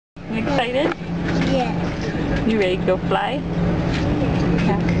You excited? Yeah. You ready to go fly?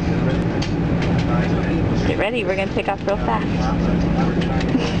 Yeah. Get ready, we're gonna take off real fast.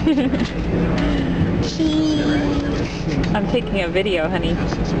 I'm taking a video, honey.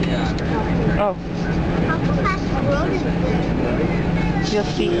 Oh. How fast the road is there? You'll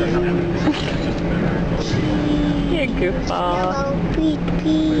see. You're a goofball. Yellow pee.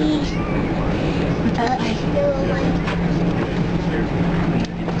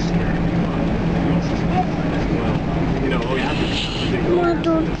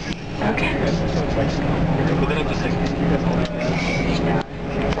 Okay.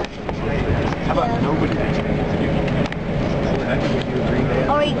 How about nobody?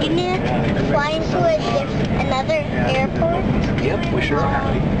 Are we gonna fly into another airport? Yep, we sure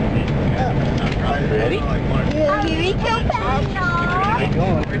are. Ready? Here we go, Pastor.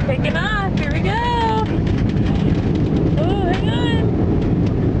 We're taking off. Here we go. Oh, hang on.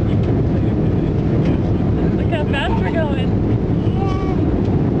 Look how fast we're going.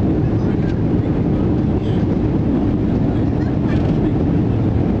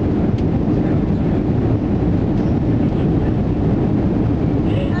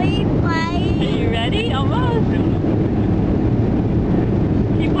 Are you flying? Are you ready? Almost.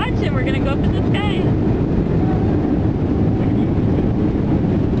 Keep watching. We're going to go up in the sky.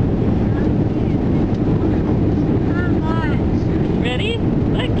 Ready?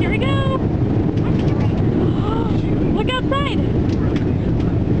 Look, here we go. Look outside.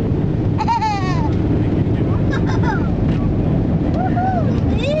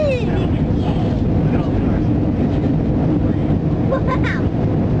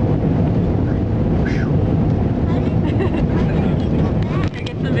 Here,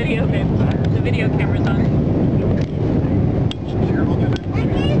 get the video, babe. The video camera's on.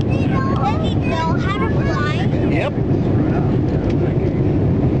 Yep.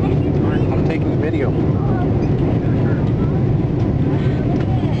 I'm taking the video.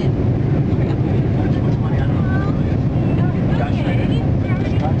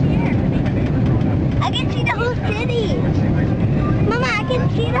 I can see the whole city. Mama, I can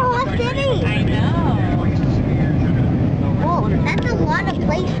see the whole city. I know. Whoa, that's a lot of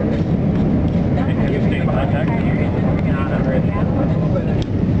places.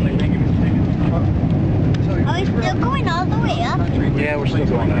 Are we still going all the way up? Yeah, we're still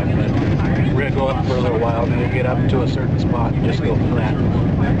going up. We're going to go up for a little while, and then we'll get up to a certain spot and just go from that.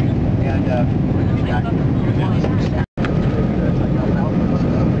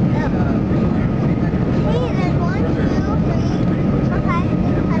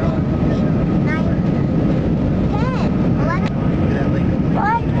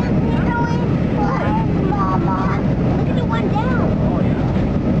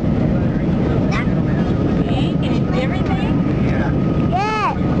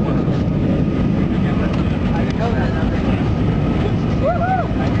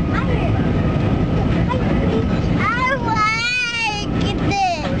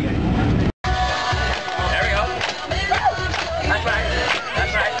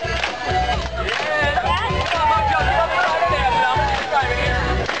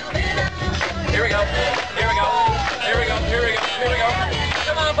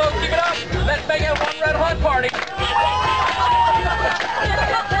 Let's make it one red hot party.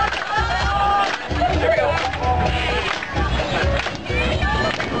 Here we go.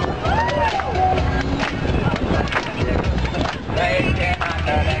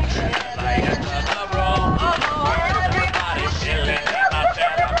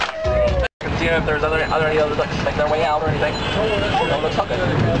 See if there's any other ducks make their way out or anything. No, looks okay.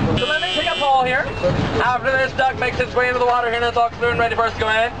 So let me take a poll here. After this duck makes its way into the water here in the duck spoon, ready for us to go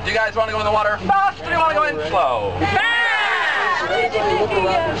in. Do you guys want to go in the water fast or do you want to go in slow? Fast!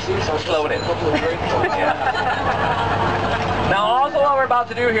 Slow it in. Yeah. Now also what we're about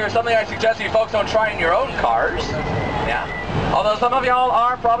to do here is something I suggest you folks don't try in your own cars. Yeah. Although some of y'all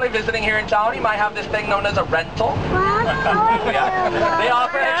are probably visiting here in town, you might have this thing known as a rental. Yeah. They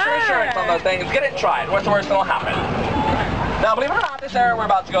offer extra insurance on those things. Get it tried. What's the worst that'll happen? Now, believe it or not, this area we're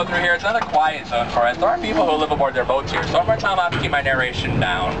about to go through here is another quiet zone for us. There are people who live aboard their boats here, so over time I'll have to keep my narration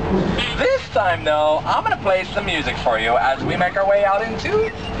down. This time, though, I'm going to play some music for you as we make our way out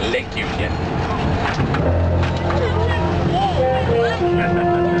into Lake Union.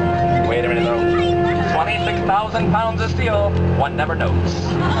 Wait a minute, though. 26,000 pounds of steel, one never knows.